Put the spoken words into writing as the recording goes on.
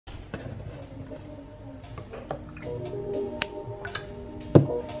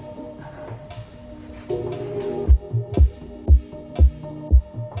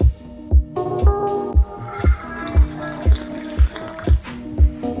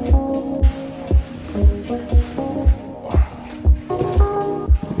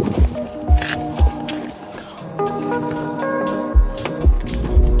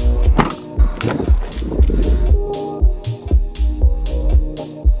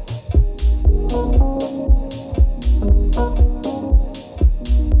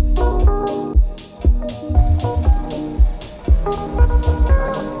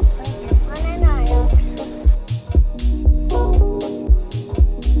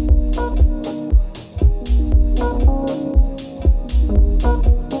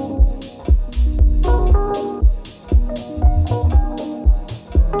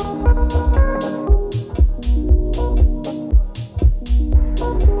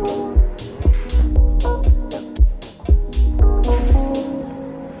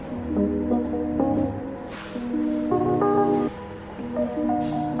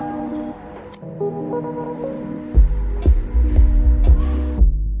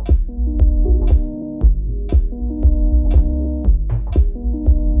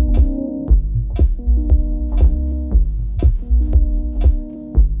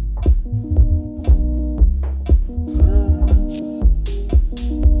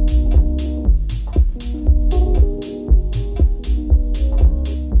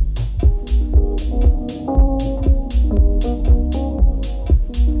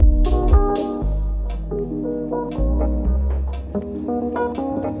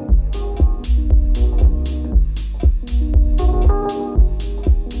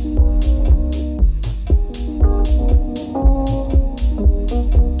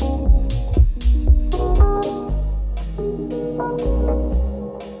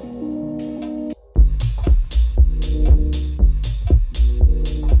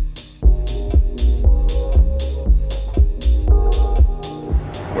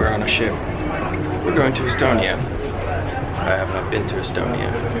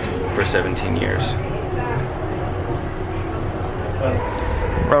Estonia for 17 years.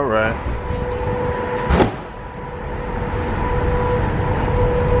 All right.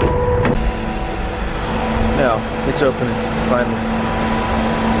 Now, it's opening, finally.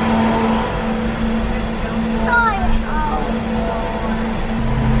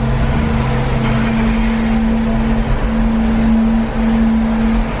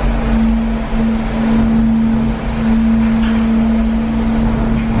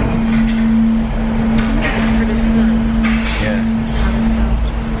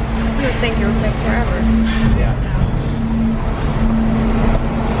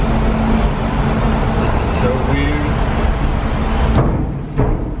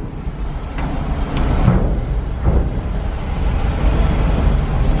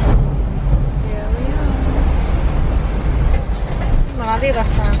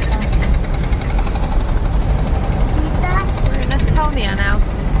 We're in Estonia now.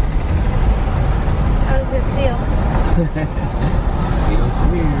 How does it feel? Feels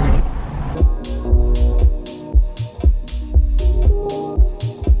weird.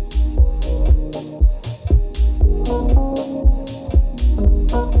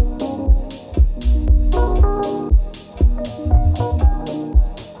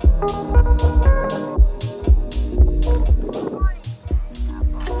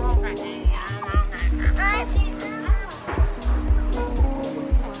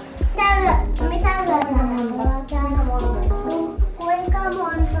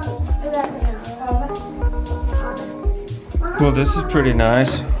 Well, this is pretty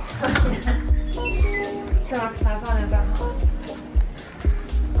nice. I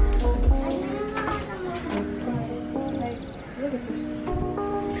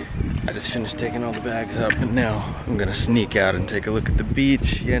just finished taking all the bags up and now I'm gonna sneak out and take a look at the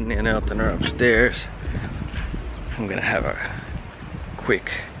beach. Jenny and Elton are upstairs. I'm gonna have a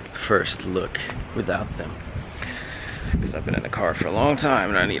quick first look without them because I've been in the car for a long time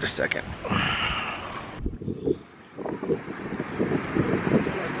and I need a second.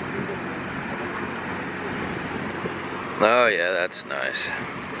 Oh yeah, that's nice.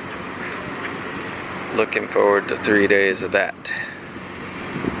 Looking forward to 3 days of that.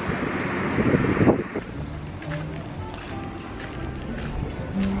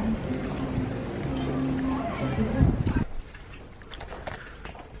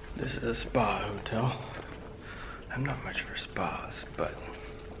 This is a spa hotel. I'm not much for spas, but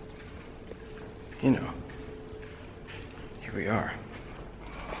you know, here we are.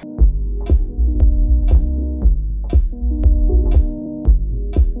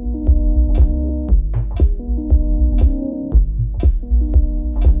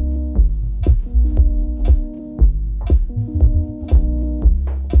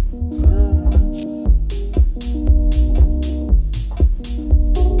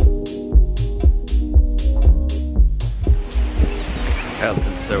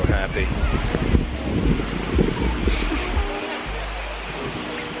 Elton's so happy.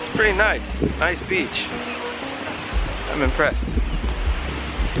 It's pretty nice. Nice beach. I'm impressed.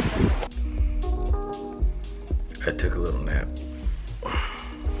 I took a little nap.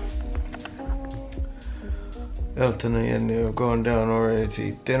 Elton and Jenny have gone down already to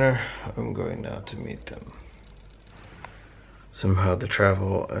eat dinner. I'm going now to meet them. Somehow the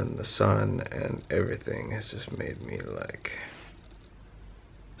travel and the sun and everything has just made me like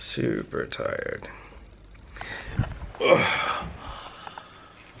super tired. I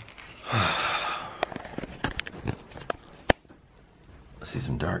see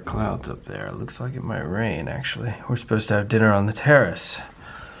some dark clouds up there. It looks like it might rain, actually. We're supposed to have dinner on the terrace.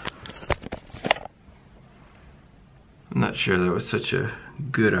 I'm not sure that was such a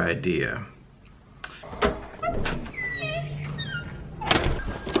good idea.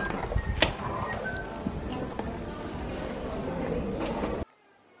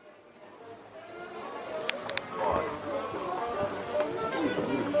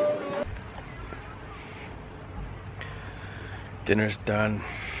 Dinner's done.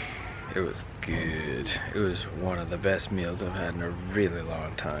 It was good. It was one of the best meals I've had in a really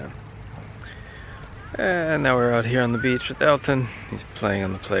long time. And now we're out here on the beach with Elton. He's playing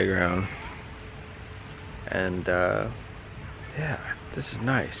on the playground. And yeah, this is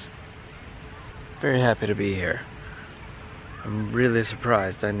nice. Very happy to be here. I'm really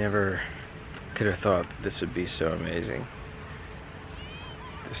surprised. I never could have thought that this would be so amazing.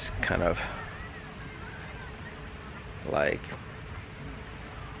 This kind of like,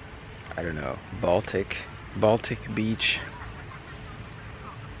 I don't know, Baltic beach.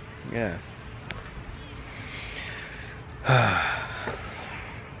 Yeah.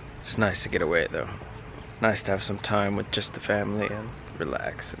 It's nice to get away though. nice to have some time with just the family and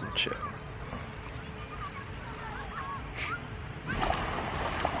relax and chill.